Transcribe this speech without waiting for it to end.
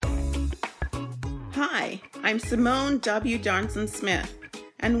Hi, I'm Simone W. Johnson Smith,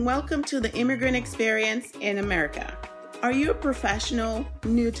 and welcome to the Immigrant Experience in America. Are you a professional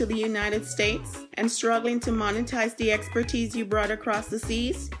new to the United States and struggling to monetize the expertise you brought across the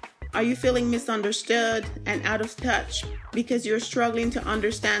seas? Are you feeling misunderstood and out of touch because you're struggling to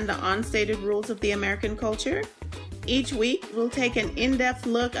understand the unstated rules of the American culture? Each week, we'll take an in-depth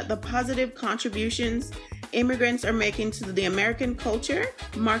look at the positive contributions immigrants are making to the American culture,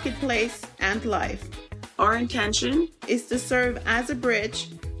 marketplace, and life. Our intention is to serve as a bridge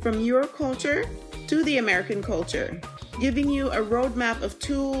from your culture to the American culture, giving you a roadmap of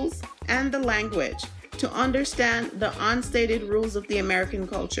tools and the language to understand the unstated rules of the American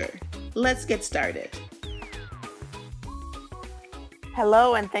culture. Let's get started.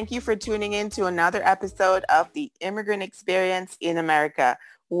 Hello, and thank you for tuning in to another episode of the Immigrant Experience in America,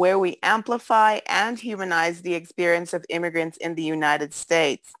 where we amplify and humanize the experience of immigrants in the United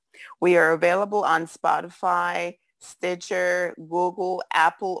States. We are available on Spotify, Stitcher, Google,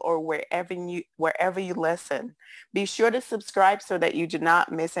 Apple, or wherever you listen. Be sure to subscribe so that you do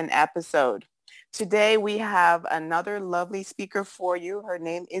not miss an episode. Today we have another lovely speaker for you. Her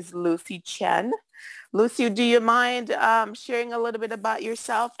name is Lucy Chen. Lucy, do you mind sharing a little bit about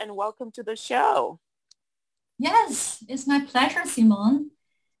yourself, and welcome to the show? Yes, it's my pleasure, Simone.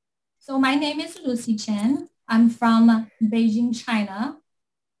 So my name is Lucy Chen. I'm from Beijing, China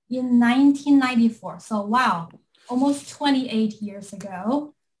in 1994. So wow, almost 28 years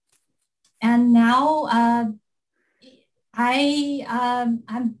ago. And now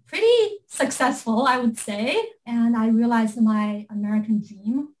I'm pretty successful, I would say. And I realized my American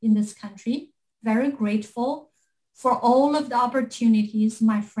dream in this country. Very grateful for all of the opportunities,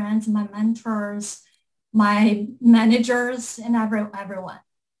 my friends, my mentors, my managers, and everyone.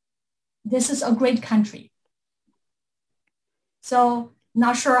 This is a great country. So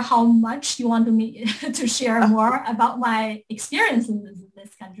not sure how much you want me to share more about my experience in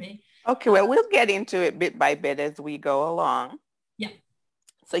this country. Okay, well, we'll get into it bit by bit as we go along. Yeah.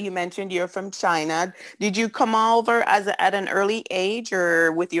 So you mentioned you're from China. Did you come over at an early age,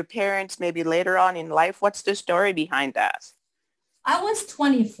 or with your parents maybe later on in life? What's the story behind that? I was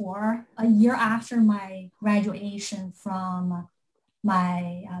 24, a year after my graduation from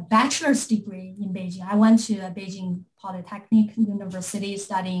my bachelor's degree in Beijing. I went to Beijing Polytechnic University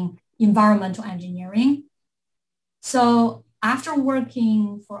studying environmental engineering. So after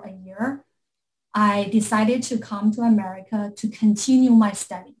working for a year, I decided to come to America to continue my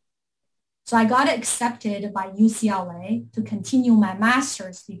study. So I got accepted by UCLA to continue my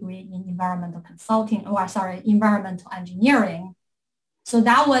master's degree in environmental engineering. So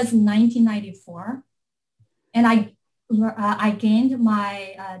that was 1994. And I gained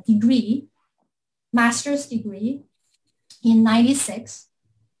my master's degree in 96.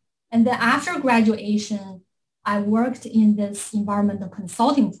 And then after graduation, I worked in this environmental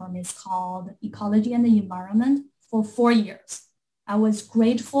consulting firm. It's called Ecology and the Environment for 4 years. I was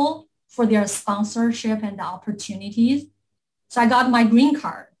grateful for their sponsorship and the opportunities. So I got my green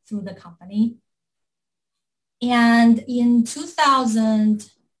card through the company. And in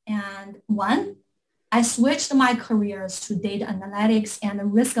 2001, I switched my careers to data analytics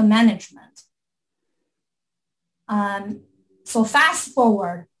and risk management. So fast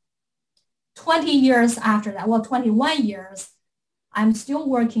forward, 20 years after that, 21 years, I'm still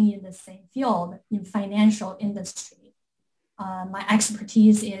working in the same field in financial industry. My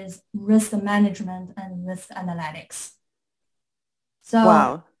expertise is risk management and risk analytics. So,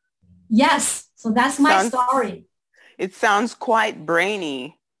 wow. Yes, so that's my story. It sounds quite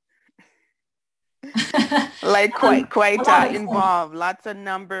brainy. Like quite involved, lots of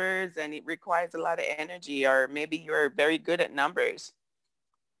numbers, and it requires a lot of energy, or maybe you're very good at numbers.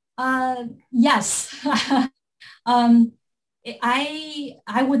 Yes. I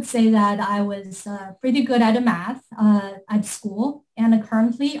would say that I was pretty good at math at school, and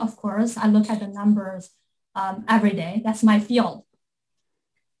currently, of course, I look at the numbers every day. That's my field.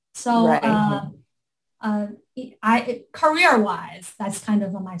 So right. Career-wise, that's kind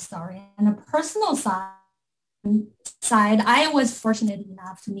of my story. And a personal side, I was fortunate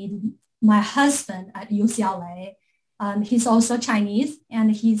enough to meet my husband at UCLA. He's also Chinese,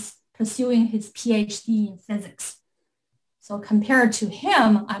 and he's pursuing his PhD in physics. So compared to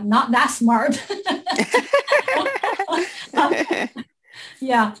him, I'm not that smart.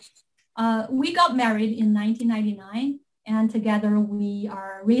 Yeah. We got married in 1999, and together we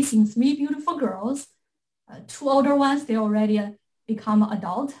are raising 3 beautiful girls. 2 older ones, they already become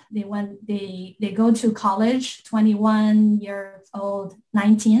adult. They go to college, 21 years old,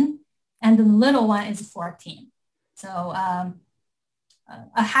 19, and the little one is 14. So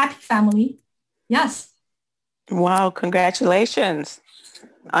a happy family. Yes. Wow, congratulations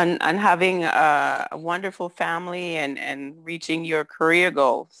on having a wonderful family and reaching your career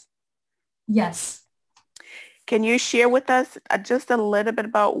goals. Yes. Can you share with us just a little bit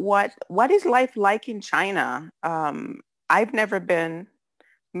about what is life like in China? I've never been.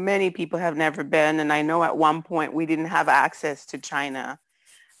 Many people have never been, and I know at one point we didn't have access to China.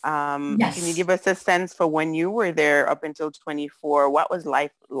 Can you Yes. give us a sense for when you were there up until 24? What was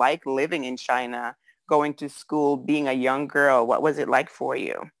life like living in China, going to school, being a young girl? What was it like for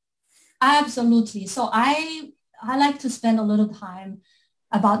you? Absolutely. So I like to spend a little time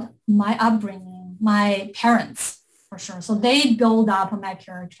about my upbringing, my parents for sure. So they build up my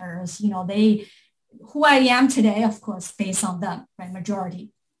characters. They who I am today, of course, based on them, right?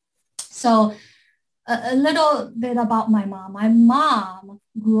 Majority. So a little bit about my mom. My mom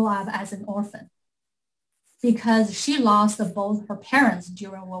grew up as an orphan because she lost both her parents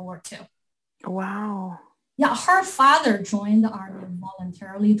during World War II. Wow. Yeah, her father joined the army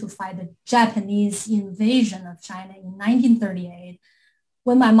voluntarily to fight the Japanese invasion of China in 1938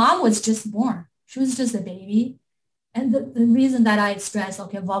 when my mom was just born. She was just a baby. And the reason that I stress,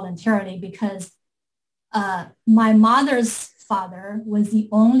 okay, voluntarily, because my mother's father was the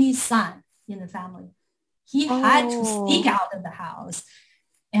only son in the family. He had to sneak Oh, out of the house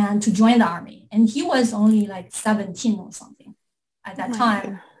and to join the army. And he was only like 17 or something at oh that my time.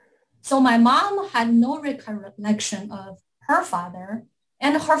 goodness. So my mom had no recollection of her father,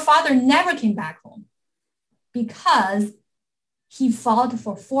 and her father never came back home because he fought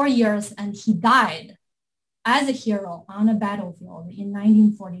for 4 years and he died as a hero on a battlefield in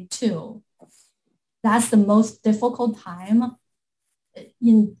 1942. That's the most difficult time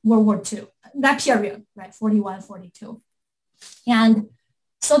in World War II, that period, right? 41, 42. And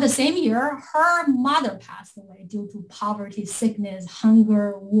so the same year, her mother passed away due to poverty, sickness,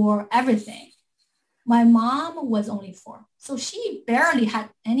 hunger, war, everything. My mom was only 4. So she barely had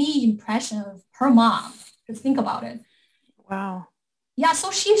any impression of her mom. Just think about it. Wow. Yeah,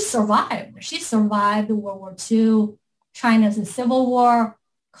 so she survived. She survived World War II, China's Civil War,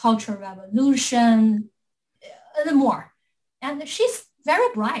 Cultural Revolution, and more. And she's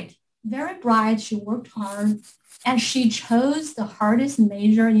very bright, very bright. She worked hard and she chose the hardest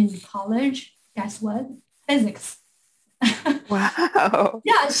major in college. Guess what? Physics. Wow.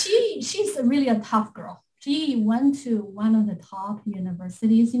 Yeah, she's really a tough girl. She went to one of the top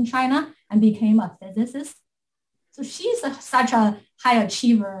universities in China and became a physicist. So she's such a high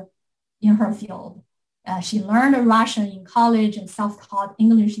achiever in her field. She learned Russian in college and self-taught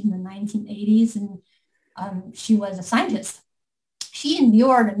English in the 1980s, and she was a scientist. She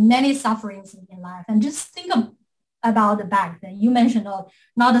endured many sufferings in life. And just think about back then. You mentioned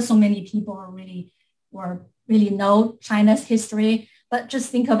not so many people really know China's history, but just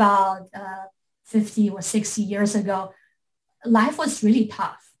think about 50 or 60 years ago, life was really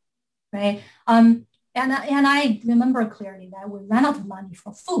tough, right? And I remember clearly that we ran out of money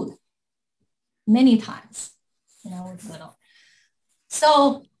for food many times, with little.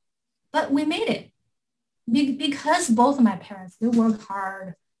 So, but we made it because both of my parents, they worked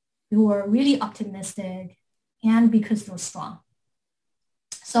hard, they were really optimistic, and because they were strong.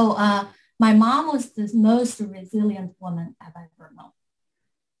 So my mom was the most resilient woman I've ever known.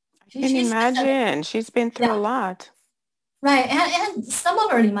 Can you She's imagine? She's been through a yeah, lot. right. And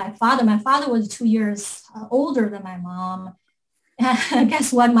similarly, my father was 2 years older than my mom. And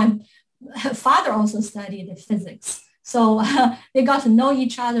guess what? My father also studied physics. So they got to know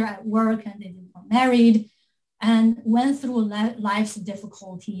each other at work and they were married and went through life's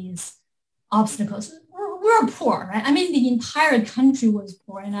difficulties, obstacles. We're poor, right? I mean, the entire country was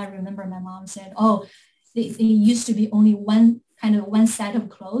poor. And I remember my mom said, oh, they used to be only one set of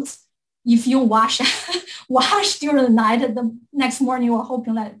clothes. If you wash during the night, the next morning you are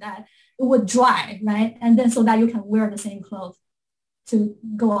hoping that it would dry, right? And then so that you can wear the same clothes to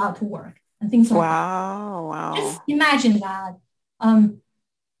go out to work and things like that. Wow, Just wow. imagine that. Um,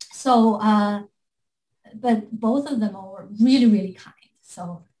 so, but both of them were really, really kind.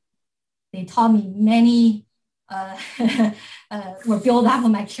 So they taught me many, were built up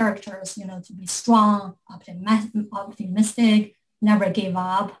on my characters, to be strong, optimistic, never give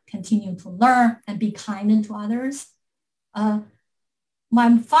up, continue to learn and be kind to others. Uh,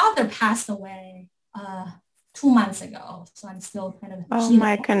 my father passed away 2 months ago, so I'm still kind of Oh,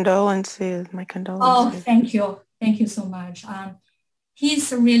 my healing. condolences. My Oh, condolences. thank you. Thank you so much.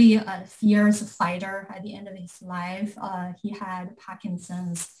 He's really a fierce fighter at the end of his life. He had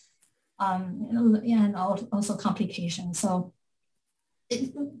Parkinson's and also complications. So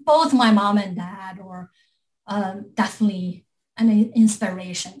both my mom and dad were definitely an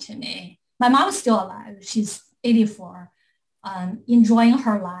inspiration to me. my mom is still alive. She's 84, enjoying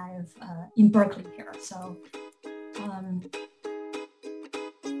her life in Berkeley here. So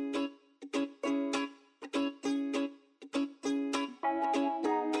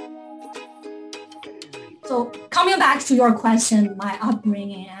So coming back to your question, my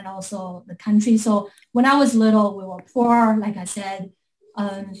upbringing and also the country. So when I was little, we were poor, like I said.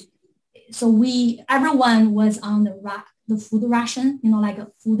 So everyone was on the food ration, like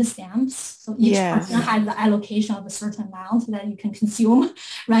food stamps. So each person had the allocation of a certain amount that you can consume,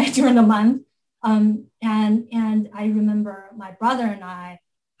 right, during the month. And I remember my brother and I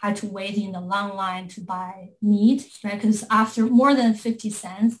had to wait in the long line to buy meat, right? Because after more than 50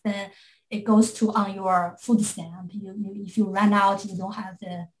 cents, then it goes to on your food stamp. If you run out, you don't have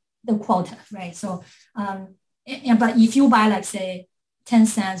the quota, right? So, but if you buy, like say, 10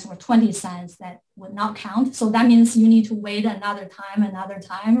 cents or 20 cents, that would not count. So that means you need to wait another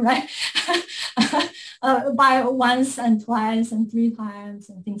time, right? Buy once and twice and 3 times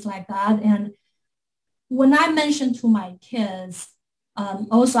and things like that. And when I mentioned to my kids,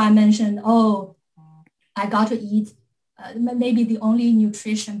 also I mentioned, I got to eat, maybe the only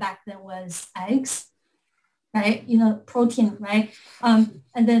nutrition back then was eggs, right? Protein, right? And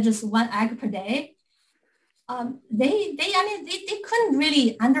then just 1 egg per day. They couldn't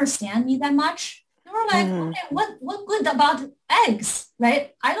really understand me that much. They were like, okay, what good about eggs,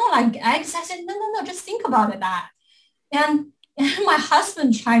 right? I don't like eggs. I said, no, just think about that. And my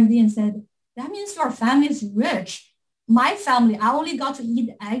husband chimed in and said, that means your family is rich. My family, I only got to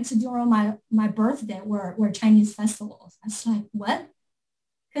eat eggs during my birthday were Chinese festivals. I was like, what?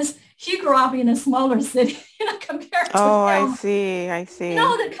 Because he grew up in a smaller city, compared to him. I see.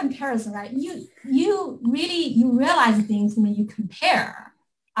 The comparison, right? You realize things when you compare.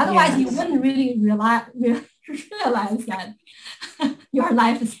 Otherwise, you wouldn't really realize that your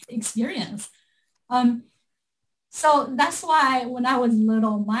life experience. So that's why when I was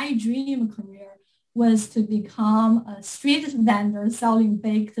little, my dream career was to become a street vendor selling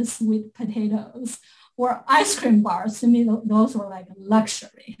baked sweet potatoes or ice cream bars. To me, those were like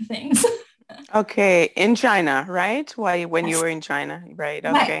luxury things. Okay, in China, right? When you were in China, right?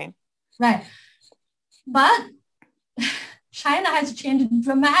 Okay. Right. But China has changed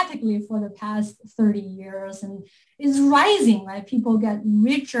dramatically for the past 30 years and is rising, right? People get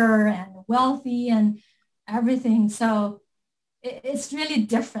richer and wealthy and everything. So it's really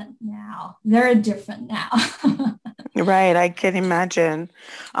different now, very different now. Right, I can imagine.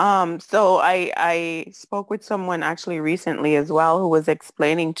 So I spoke with someone actually recently as well who was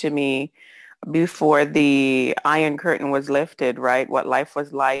explaining to me before the Iron Curtain was lifted, right, what life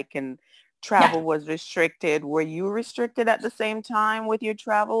was like and travel was restricted. Were you restricted at the same time with your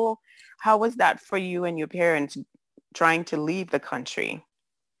travel? How was that for you and your parents trying to leave the country?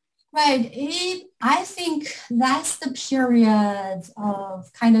 Right. I think that's the period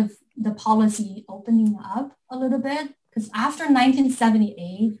of kind of the policy opening up a little bit, because after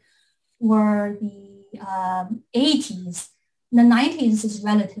 1978 were the 80s, the 90s is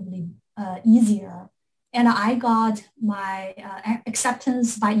relatively easier. And I got my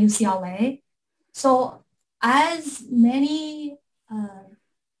acceptance by UCLA. So as many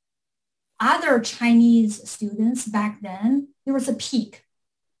other Chinese students back then, there was a peak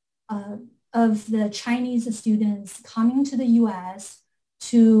of the Chinese students coming to the US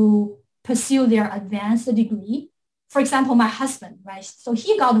to pursue their advanced degree. For example, my husband, right? So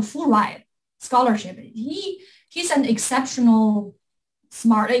he got a full ride scholarship. He's an exceptional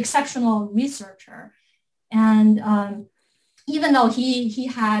researcher. And even though he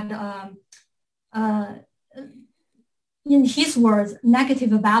had, in his words,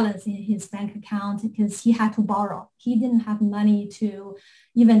 negative balance in his bank account because he had to borrow. He didn't have money to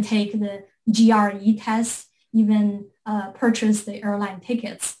even take the GRE test, even purchase the airline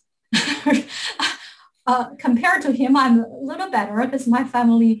tickets. Compared to him, I'm a little better because my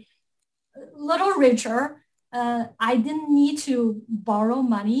family a little richer. I didn't need to borrow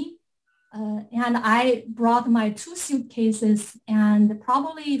money. And I brought my 2 suitcases and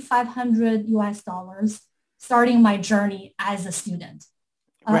probably $500 US starting my journey as a student.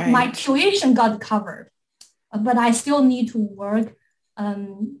 Right. My tuition got covered, but I still need to work.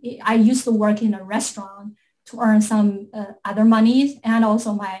 I used to work in a restaurant to earn some other money, and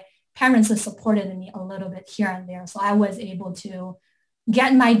also my parents supported me a little bit here and there. So I was able to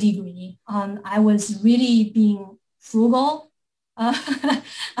get my degree. I was really being frugal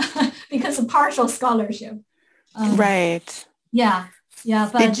because of partial scholarship. Right. Yeah. Yeah.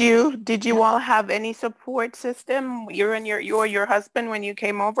 But did you all have any support system? You and your husband when you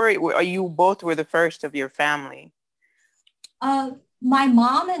came over, or you both were the first of your family? my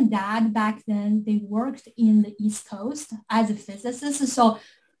mom and dad back then, they worked in the East Coast as a physicist. So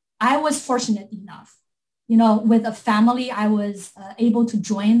I was fortunate enough, with a family, I was able to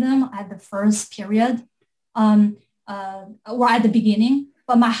join them at the first period or at the beginning,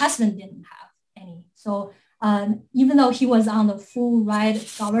 but my husband didn't have any. So even though he was on the full ride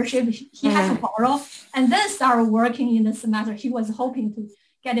scholarship, he had to borrow and then started working in the semester. He was hoping to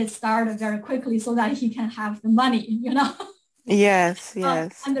get it started very quickly so that he can have the money, Yes.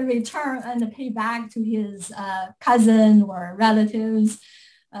 And the return and the pay back to his cousin or relatives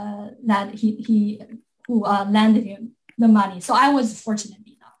that he who lended him the money. So I was fortunate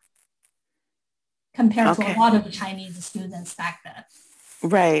enough compared to a lot of the Chinese students back then.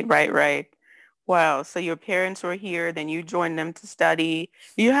 Right. Wow. So your parents were here, then you joined them to study.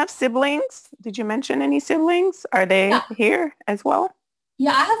 Do you have siblings? Did you mention any siblings? Are they here as well?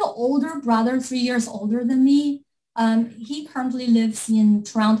 Yeah, I have an older brother, 3 years older than me. He currently lives in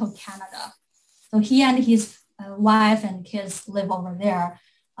Toronto, Canada. So he and his wife and kids live over there.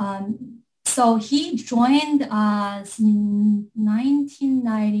 So he joined us in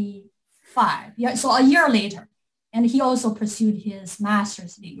 1995. Yeah, so a year later. And he also pursued his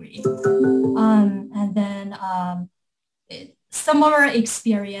master's degree. And then similar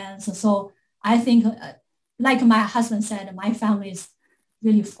experience. So I think, like my husband said, my family is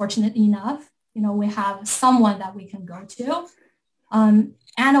really fortunate enough. We have someone that we can go to. And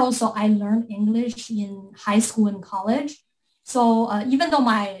also I learned English in high school and college. So even though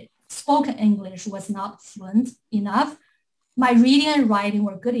my spoken English was not fluent enough, my reading and writing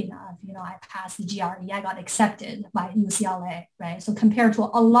were good enough. I passed the GRE, I got accepted by UCLA, right? So compared to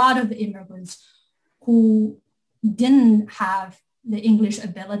a lot of immigrants who didn't have the English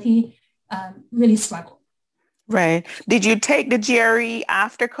ability, really struggled. Right. Did you take the GRE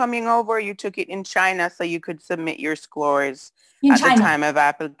after coming over? You took it in China so you could submit your scores in at China. The time of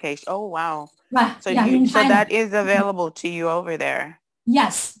application? Oh, wow. Right. So, in so China. that is available to you over there?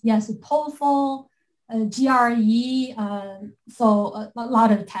 Yes. TOEFL, GRE, so a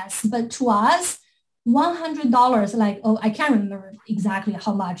lot of tests. But to us, $100, I can't remember exactly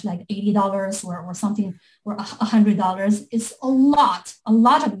how much, like $80 or something, or $100. It's a lot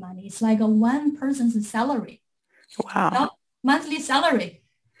of money. It's like a one person's salary. Wow. Monthly salary.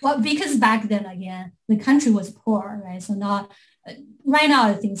 Well, because back then, again, the country was poor, right? So right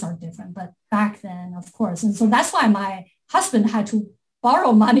now things are different, but back then, of course. And so that's why my husband had to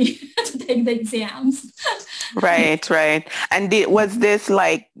borrow money to take the exams. Right. And was this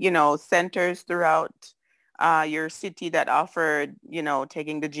centers throughout your city that offered,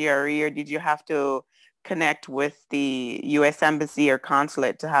 taking the GRE, or did you have to connect with the U.S. Embassy or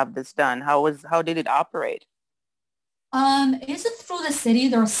consulate to have this done? How did it operate? It's through the city.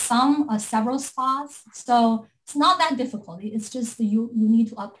 There are several spots, so it's not that difficult. It's just you need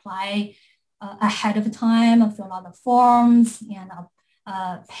to apply ahead of time, fill out the forms, and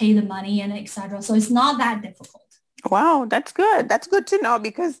pay the money and etc. So it's not that difficult. Wow, that's good. That's good to know,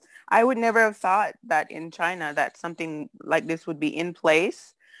 because I would never have thought that in China that something like this would be in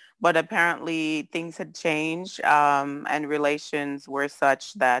place. But apparently things had changed and relations were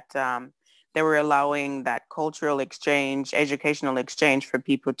such that they were allowing that cultural exchange, educational exchange for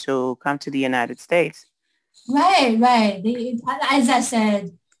people to come to the United States. Right. As I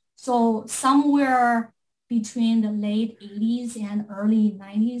said, so somewhere between the late 80s and early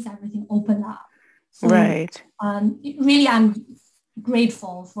 90s, everything opened up. So, right. Really, I'm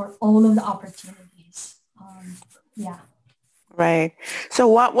grateful for all of the opportunities. Yeah. Right. So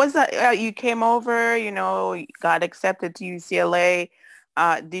what was that? You came over, got accepted to UCLA.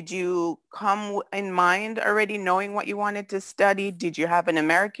 Did you come in mind already knowing what you wanted to study? Did you have an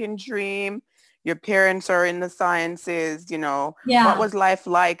American dream? Your parents are in the sciences, What was life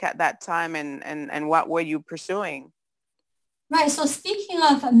like at that time, and what were you pursuing? Right. So speaking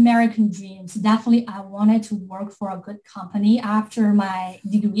of American dreams, definitely I wanted to work for a good company after my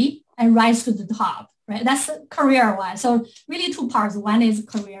degree and rise to the top, right? That's career-wise. So really two parts. One is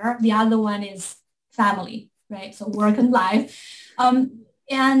career. The other one is family, right? So work and life.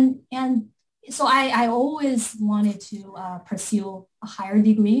 And so I always wanted to pursue a higher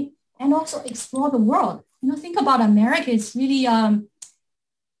degree and also explore the world. Think about America. It's really a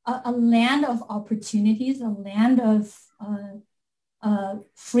land of opportunities, a land of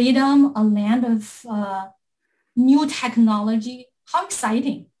freedom, a land of new technology. How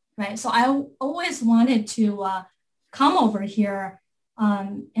exciting, right? So I always wanted to come over here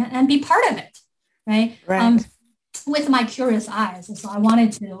and be part of it, right? With my curious eyes. So I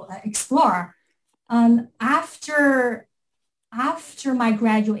wanted to explore. After my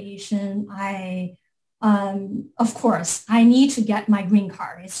graduation, I Of course, I need to get my green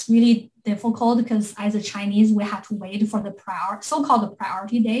card. It's really difficult because as a Chinese, we have to wait for the so-called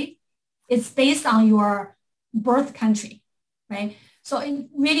priority date. It's based on your birth country, right? So it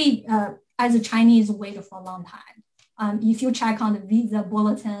really, as a Chinese, wait for a long time. If you check on the visa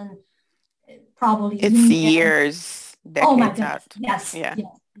bulletin, probably It's years, oh my decades goodness, out. yes, Yeah. yes.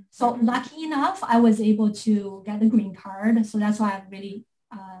 So lucky enough, I was able to get the green card. So that's why I'm really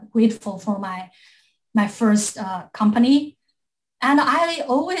grateful for my first company. And I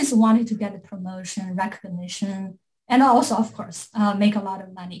always wanted to get the promotion, recognition, and also, of course, make a lot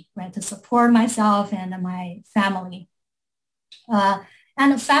of money, right, to support myself and my family.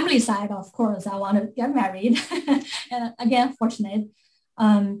 And the family side, of course, I want to get married. And again, fortunate.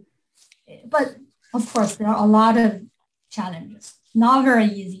 But of course, there are a lot of challenges, not very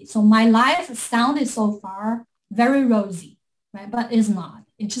easy. So my life sounded so far very rosy, right? But it's not.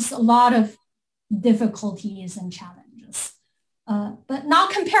 It's just a lot of difficulties and challenges, but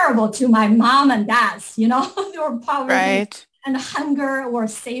not comparable to my mom and dad's, or poverty Right. and hunger or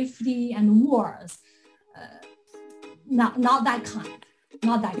safety and wars. Not that kind,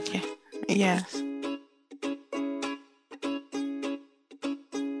 not that kind. Yes.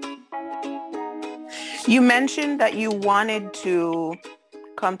 You mentioned that you wanted to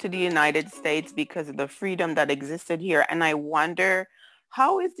come to the United States because of the freedom that existed here. And I wonder,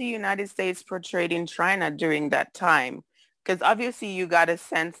 how is the United States portrayed in China during that time? Because obviously you got a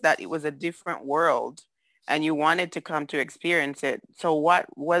sense that it was a different world and you wanted to come to experience it. So what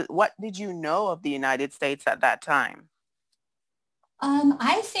did you know of the United States at that time?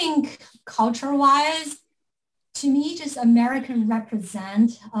 I think culture-wise, to me, just American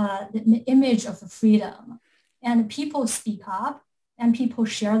represent the image of freedom, and people speak up and people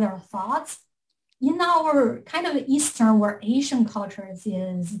share their thoughts. In our kind of Eastern or Asian cultures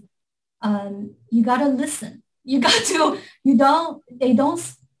is you got to listen. They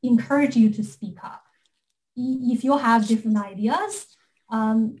don't encourage you to speak up. If you have different ideas,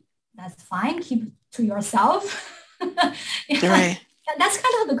 that's fine. Keep to yourself. Right. That's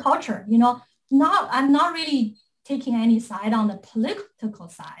kind of the culture, I'm not really taking any side on the political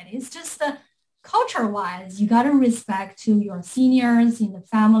side. It's just the culture-wise, you got to respect to your seniors in the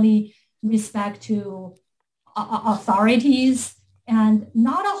family, respect to authorities, and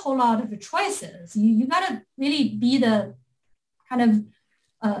not a whole lot of choices. You got to really be the kind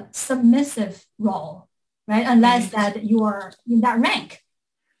of submissive role, right? Unless that you are in that rank.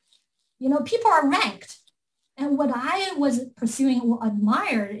 People are ranked. And what I was pursuing or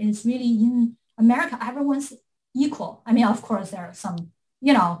admired is really in America, everyone's equal. I mean, of course, there are some,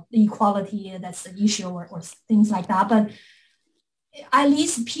 the equality, that's the issue or things like that. But at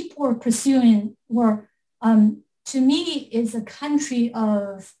least people are pursuing, to me, is a country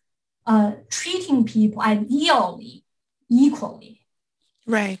of treating people ideally equally.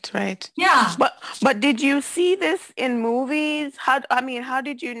 Right. Yeah. But did you see this in movies? How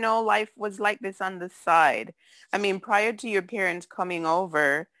did you know life was like this on the side? I mean, prior to your parents coming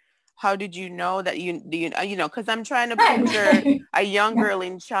over, how did you know that because I'm trying to picture a young girl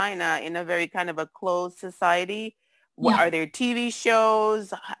in China in a very kind of a closed society. What are there TV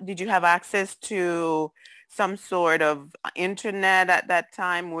shows? Did you have access to some sort of internet at that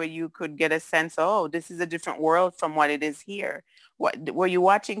time where you could get a sense, oh, this is a different world from what it is here? What were you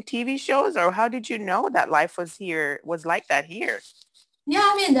watching TV shows, or how did you know that life was like that here? Yeah,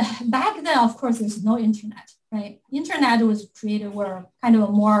 I mean, back then, of course, there's no internet, right? Internet was created where kind of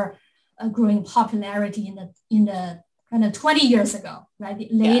a more growing popularity in the kind of 20 years ago, right? The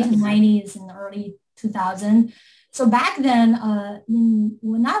late 90s and early 2000. So back then,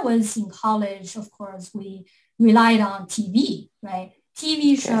 when I was in college, of course, we relied on TV, right?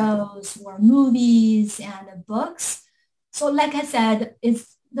 TV shows or movies and books. So like I said,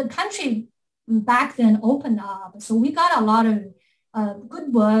 it's the country back then opened up. So we got a lot of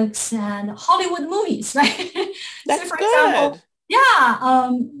good books and Hollywood movies, right? That's so for good.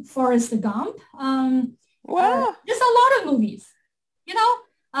 Example, Forrest Gump. Wow. Just a lot of movies,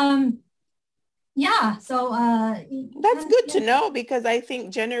 so that's good to know, because I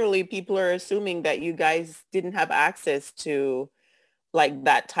think generally people are assuming that you guys didn't have access to like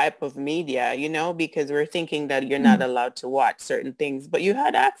that type of media, because we're thinking that you're not allowed to watch certain things, but you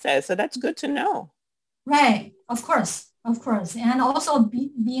had access. So that's good to know. Right. Of course. And also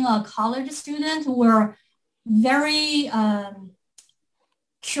being a college student, we're very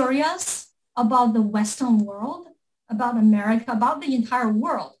curious about the Western world, about America, about the entire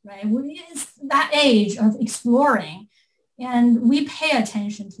world, right? It's that age of exploring, and we pay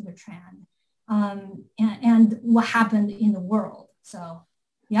attention to the trend and what happened in the world. So,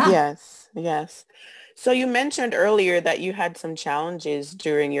 yeah. Yes. So you mentioned earlier that you had some challenges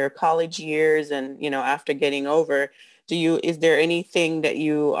during your college years and, after getting over. Is there anything that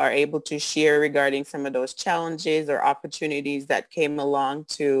you are able to share regarding some of those challenges or opportunities that came along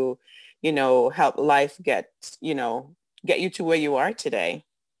to, help life get you to where you are today?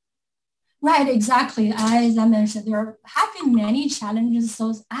 Right, exactly. As I mentioned, there have been many challenges.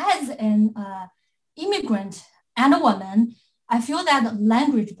 So as an immigrant and a woman, I feel that the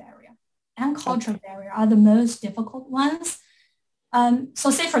language barrier and cultural barrier are the most difficult ones.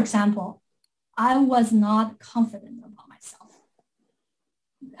 So say, for example, I was not confident about myself.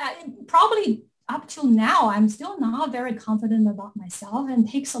 Probably up till now, I'm still not very confident about myself and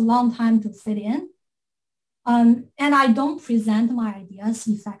takes a long time to fit in. And I don't present my ideas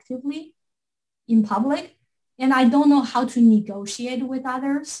effectively in public, and I don't know how to negotiate with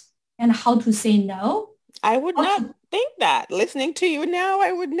others and how to say no. I would not think that. Listening to you now,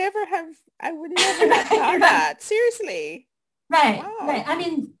 I would never have thought that. Seriously. Right, Wow. right. I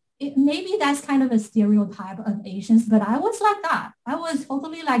mean, maybe that's kind of a stereotype of Asians, but I was like that. I was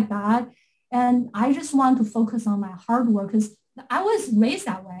totally like that. And I just want to focus on my hard work because I was raised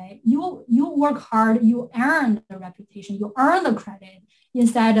that way. You work hard, you earn the reputation, you earn the credit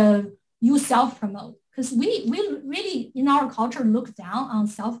instead of you self-promote. Because we really in our culture look down on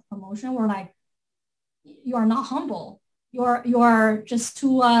self-promotion. We're like, you are not humble. You're just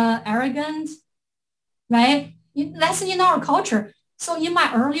too arrogant, right? That's in our culture. So in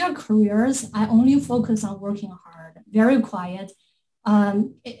my earlier careers, I only focus on working hard, very quiet.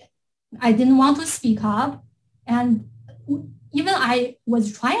 I didn't want to speak up. And even I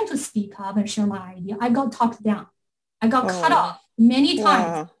was trying to speak up and share my idea, I got talked down. I got cut off many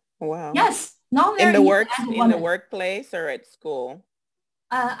times. Wow. Yes, not very in the workplace or at school?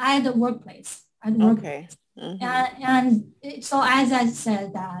 I had the workplace. Okay. Mm-hmm. And so as I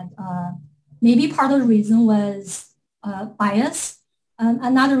said that maybe part of the reason was bias.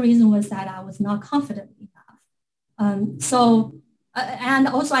 Another reason was that I was not confident enough. And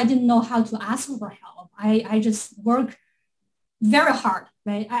also I didn't know how to ask for help. I just worked very hard,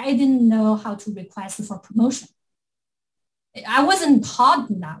 right? I didn't know how to request for promotion. I wasn't taught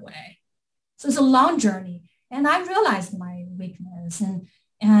in that way. So it's a long journey. And I realized my weakness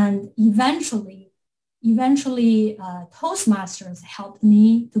and eventually Toastmasters helped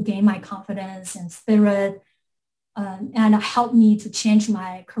me to gain my confidence and spirit and helped me to change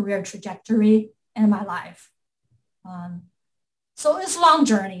my career trajectory and my life. So it's a long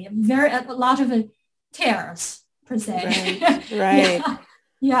journey, a lot of tears per se. Right.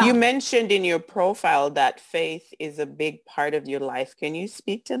 Yeah. You mentioned in your profile that faith is a big part of your life. Can you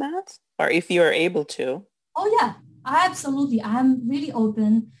speak to that? Or if you're able to? Oh yeah, absolutely. I'm really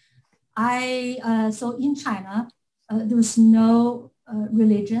open. So in China, there's no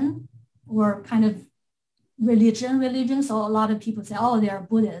religion or kind of religion. So a lot of people say, oh, they're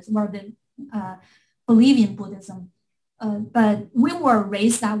Buddhists or they believe in Buddhism. But we were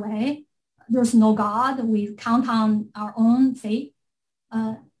raised that way. There's no God. We count on our own faith.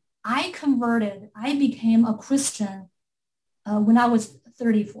 I became a Christian when I was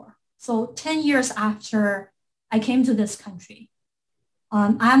 34. So 10 years after I came to this country.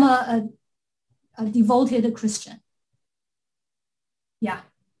 I'm a devoted Christian. Yeah.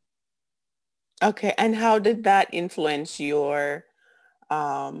 Okay. And how did that influence your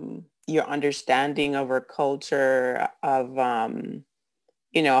understanding of our culture of,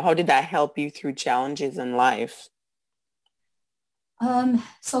 how did that help you through challenges in life?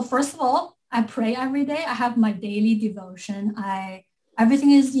 So first of all, I pray every day. I have my daily devotion.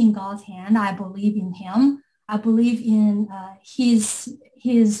 Everything is in God's hand. I believe in him. I believe in his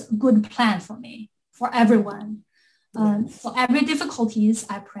good plan for me, for everyone. So every difficulties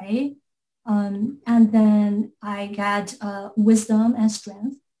I pray, and then I get wisdom and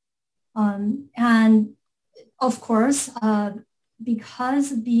strength. And of course,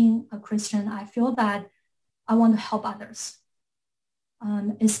 because being a Christian, I feel that I want to help others,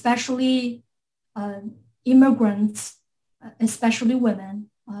 especially immigrants, especially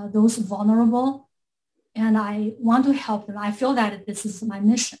women, those vulnerable. And I want to help them. I feel that this is my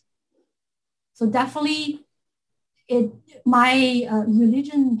mission. So definitely my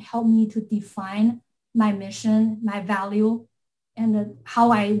religion helped me to define my mission, my value, and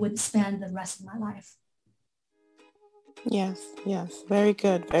how I would spend the rest of my life. Yes. Very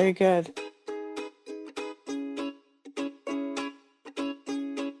good. Very good.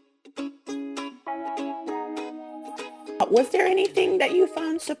 Was there anything that you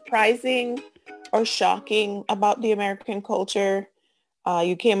found surprising or shocking about the American culture?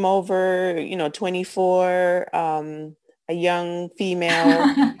 You came over, 24. a young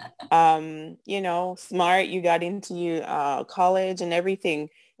female, smart. You got into college and everything.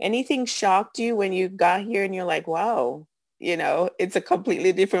 Anything shocked you when you got here and you're like, wow, it's a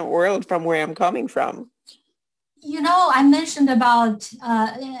completely different world from where I'm coming from. I mentioned about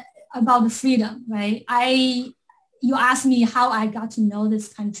the freedom, right? You asked me how I got to know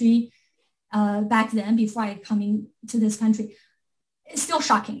this country back then before I coming to this country. It's still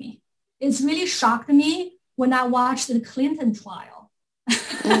shocking me. It's really shocked me when I watched the Clinton trial.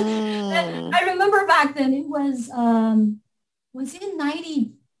 I remember back then it was it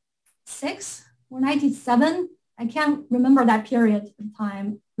 96 or 97? I can't remember that period of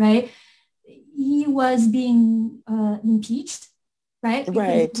time, right? He was being impeached, right?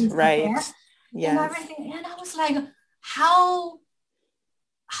 Right. Yes. And everything. And I was like, how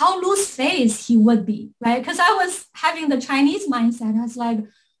loose face he would be, right? Because I was having the Chinese mindset. I was like,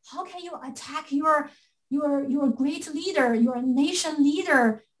 how can you attack your great leader, your nation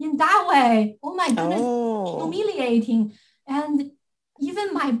leader in that way? Oh my goodness, humiliating. And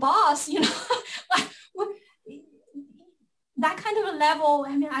even my boss, that kind of a level,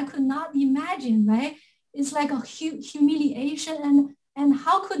 I mean, I could not imagine, right? It's like a humiliation. And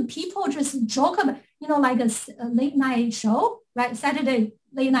how could people just joke about, like a late night show, right? Saturday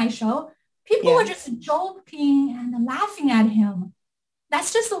late night show. People were just joking and laughing at him.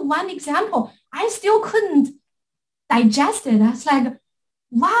 That's just one example. I still couldn't digest it. I was like,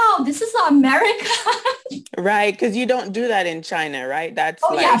 wow, this is America. Right, because you don't do that in China, right? That's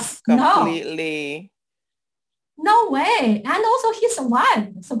completely... No way. And also he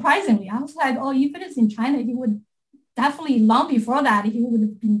survived, surprisingly. I was like, oh, if it is in China, he would definitely, long before that, he would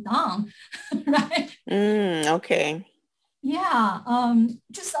have been done, right? Okay. Yeah,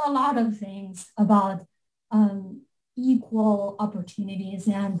 just a lot of things about equal opportunities,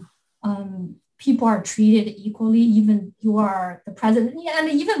 and people are treated equally, even you are the president, and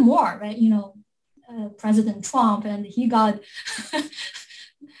even more, right? President Trump, and he got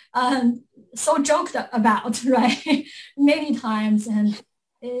so joked about, right? Many times, and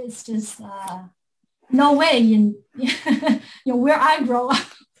it's just no way in where I grow up,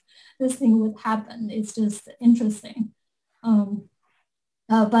 this thing would happen. It's just interesting.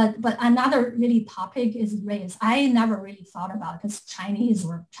 But another really topic is race. I never really thought about it because Chinese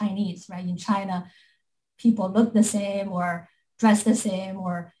were Chinese, right? In China, people look the same or dress the same,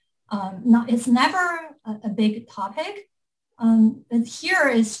 or not. It's never a big topic. But here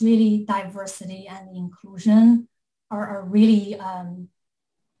is really diversity and inclusion are really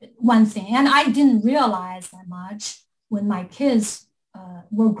one thing. And I didn't realize that much when my kids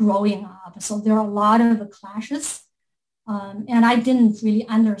were growing up. So there are a lot of clashes. And I didn't really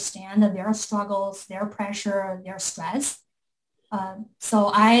understand their struggles, their pressure, their stress.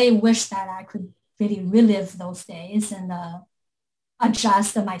 So I wish that I could really relive those days and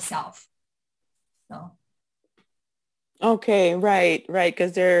adjust myself. So. Okay, right,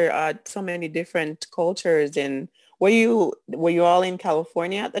 because there are so many different cultures. And were you all in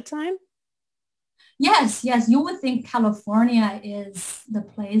California at the time? Yes. You would think California is the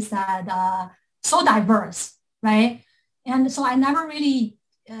place that so diverse, right? And so I never really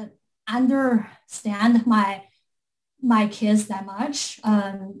understand my kids that much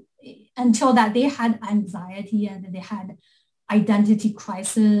until that they had anxiety and they had identity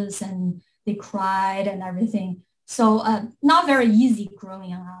crisis and they cried and everything. So not very easy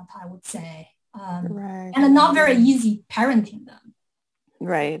growing up, I would say, right. And not very easy parenting them.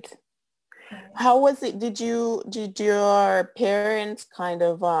 Right. How was it? Did your parents kind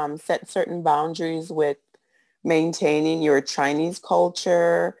of set certain boundaries with maintaining your Chinese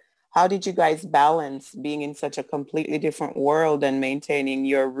culture? How did you guys balance being in such a completely different world and maintaining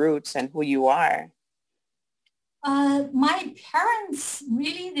your roots and who you are? My parents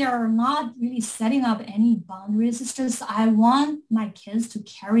really, they're not really setting up any boundaries. It's just I want my kids to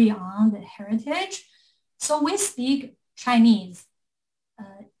carry on the heritage. So we speak Chinese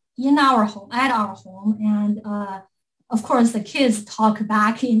in our home, at our home. And of course, the kids talk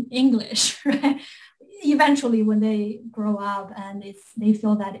back in English, right? Eventually, when they grow up and they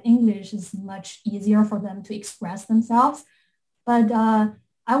feel that English is much easier for them to express themselves. But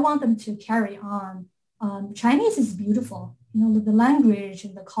I want them to carry on. Chinese is beautiful, the language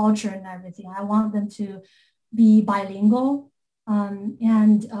and the culture and everything. I want them to be bilingual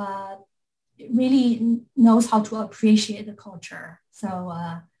and really knows how to appreciate the culture. So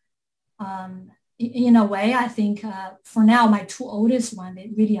in a way, I think for now, my two oldest one,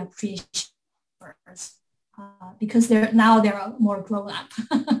 they really appreciate first because they're more grown up.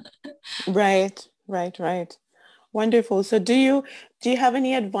 Right. Wonderful. So do you have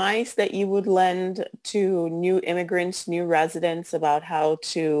any advice that you would lend to new immigrants, new residents about how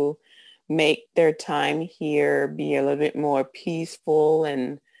to make their time here be a little bit more peaceful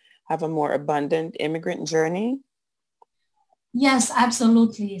and have a more abundant immigrant journey? Yes,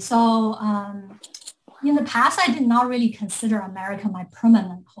 absolutely. So in the past, I did not really consider America my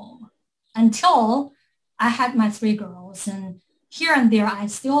permanent home until I had my three girls. And here and there, I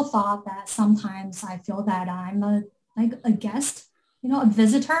still thought that sometimes I feel that I'm like a guest, a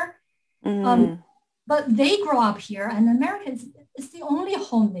visitor. Um, Mm, but they grow up here, and America is the only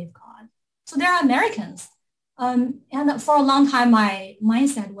home they've got. So they're Americans. And for a long time, my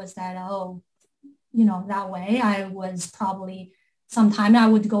mindset was that, oh, that way I was probably sometime I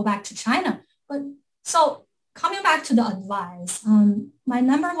would go back to China. But so coming back to the advice, my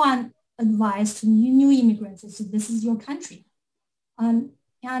number one advice to new immigrants is this is your country, and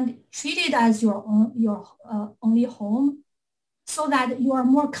treat it as your only home, so that you are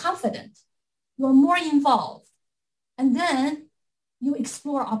more confident, you're more involved, and then you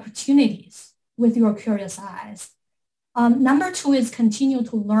explore opportunities with your curious eyes. Number two is continue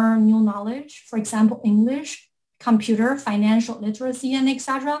to learn new knowledge, for example, English, computer, financial literacy, and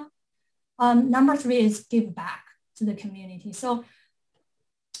etc. Number three is give back to the community. So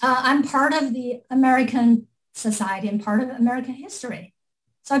I'm part of the American society and part of American history.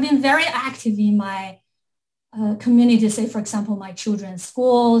 So I've been very active in my community, say, for example, my children's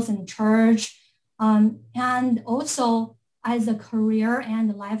schools and church, and also as a career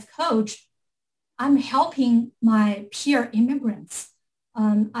and life coach, I'm helping my peer immigrants.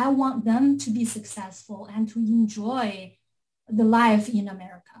 I want them to be successful and to enjoy the life in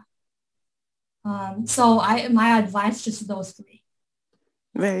America. So my advice, just those three.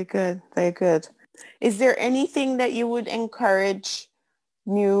 very good. Very good. Is there anything that you would encourage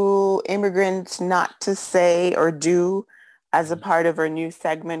new immigrants not to say or do as a part of our new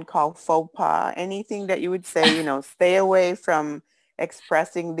segment called faux pas? Anything that you would say, stay away from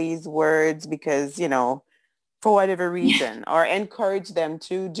expressing these words because, for whatever reason, or encourage them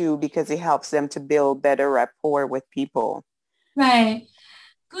to do because it helps them to build better rapport with people? Right.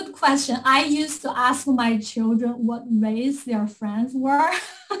 Good question. I used to ask my children what race their friends were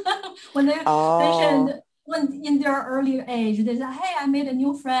when they Oh, mentioned when in their early age, they said, "Hey, I made a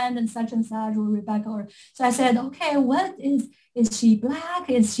new friend and such," or Rebecca. Or so I said, "Okay, what is she black?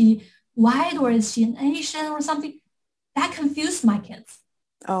 Is she white? Or is she an Asian or something?" That confused my kids.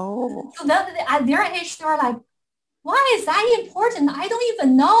 oh, So then at their age, they were like, "Why is that important? I don't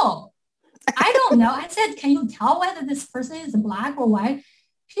even know. I don't know." I said, "Can you tell whether this person is black or white?"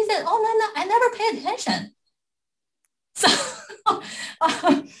 She said, "Oh, no, no, I never pay attention." So,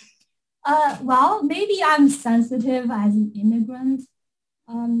 well, maybe I'm sensitive as an immigrant,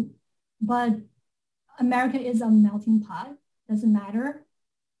 um, but America is a melting pot. Doesn't matter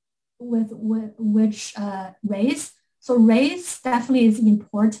with which race. So race definitely is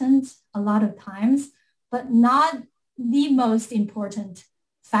important a lot of times, but not the most important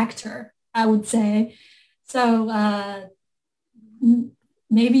factor, I would say. So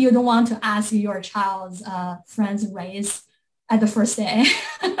maybe you don't want to ask your child's friend's race at the first day.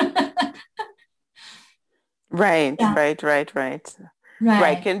 right, Yeah, right, right, right. Right.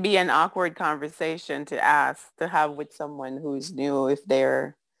 right. Can be an awkward conversation to ask, to have with someone who's new if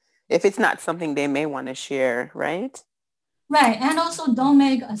it's not something they may want to share, right? Right. And also don't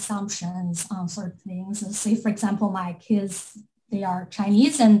make assumptions on certain things. Say, for example, my kids, they are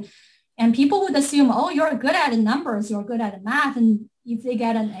Chinese and people would assume, oh, you're good at numbers, you're good at math. And if they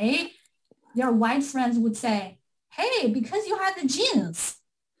get an A, their white friends would say, hey, because you had the genes.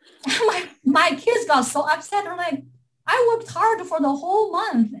 And my kids got so upset. They're like, I worked hard for the whole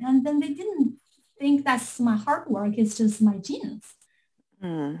month. And then they didn't think that's my hard work. It's just my genes.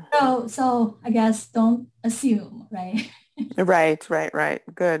 Mm. So I guess don't assume, right? Right, right, right.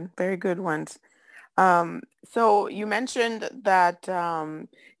 Good. Very good ones. So you mentioned that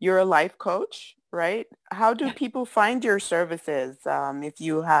you're a life coach, right? How do Yeah. people find your services? If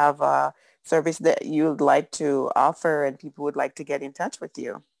you have a service that you'd like to offer and people would like to get in touch with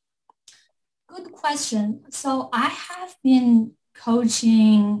you. Good question. So I have been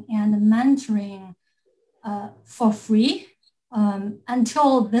coaching and mentoring for free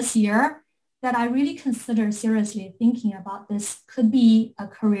until this year that I really consider seriously thinking about this could be a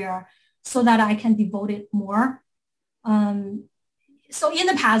career so that I can devote it more. Um, so in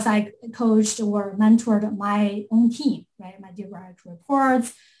the past, I coached or mentored my own team, right? My direct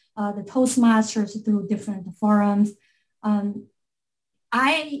reports, the Toastmasters through different forums. Um,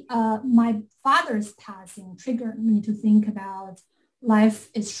 my father's passing triggered me to think about life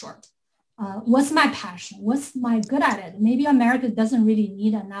is short. what's my passion? What's my good at it? Maybe America doesn't really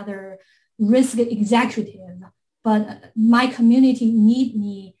need another risk executive, but my community need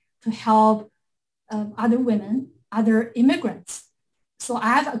me to help other women, other immigrants. So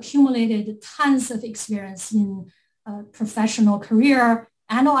I've accumulated tons of experience in professional career,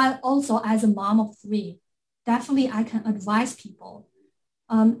 and also as a mom of 3. Definitely, I can advise people.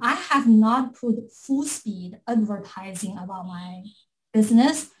 I have not put full speed advertising about my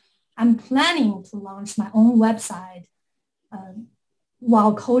business. I'm planning to launch my own website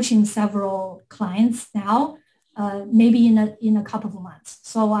while coaching several clients now, maybe in a couple of months.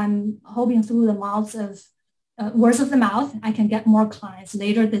 So I'm hoping through the mouths of words of the mouth, I can get more clients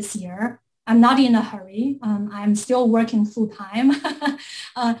later this year. I'm not in a hurry. I'm still working full time.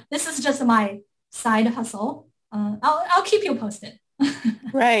 This is just my side hustle. I'll keep you posted.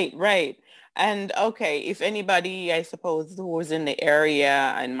 Right. And okay, if anybody, I suppose, who was in the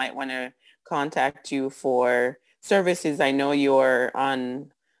area and might want to contact you for services, I know you're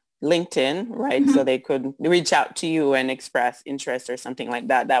on LinkedIn, right? Mm-hmm. So they could reach out to you and express interest or something like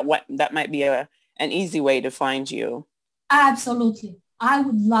that. That might be an easy way to find you. Absolutely. I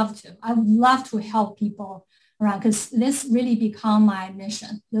would love to. I would love to help people around because this really become my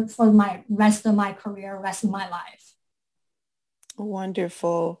mission for my rest of my career, rest of my life.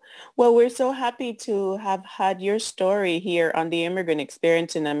 Wonderful. Well, we're so happy to have had your story here on the Immigrant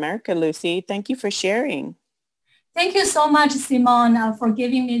Experience in America, Lucy. Thank you for sharing. Thank you so much, Simone, for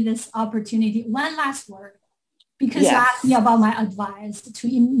giving me this opportunity. One last word, because you asked me about my advice to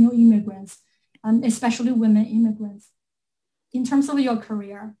new immigrants, especially women immigrants. In terms of your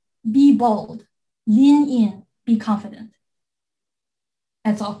career, be bold, lean in, be confident.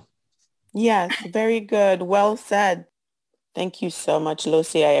 That's all. Yes, very good. Well said. Thank you so much,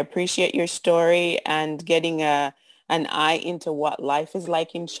 Lucy. I appreciate your story and getting an eye into what life is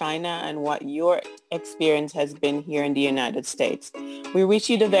like in China and what your experience has been here in the United States. We wish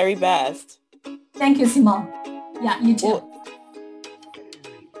you the very best. Thank you, Simone. Yeah, you too.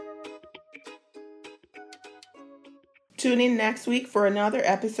 Tune in next week for another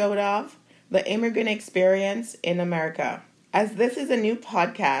episode of The Immigrant Experience in America. As this is a new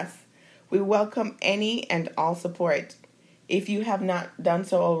podcast, we welcome any and all support. If you have not done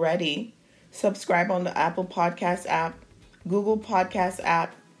so already, subscribe on the Apple Podcast app, Google Podcast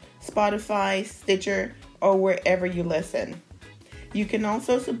app, Spotify, Stitcher, or wherever you listen. You can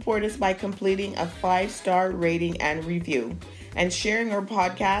also support us by completing a 5-star rating and review and sharing our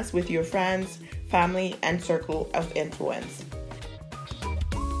podcast with your friends, family, and circle of influence.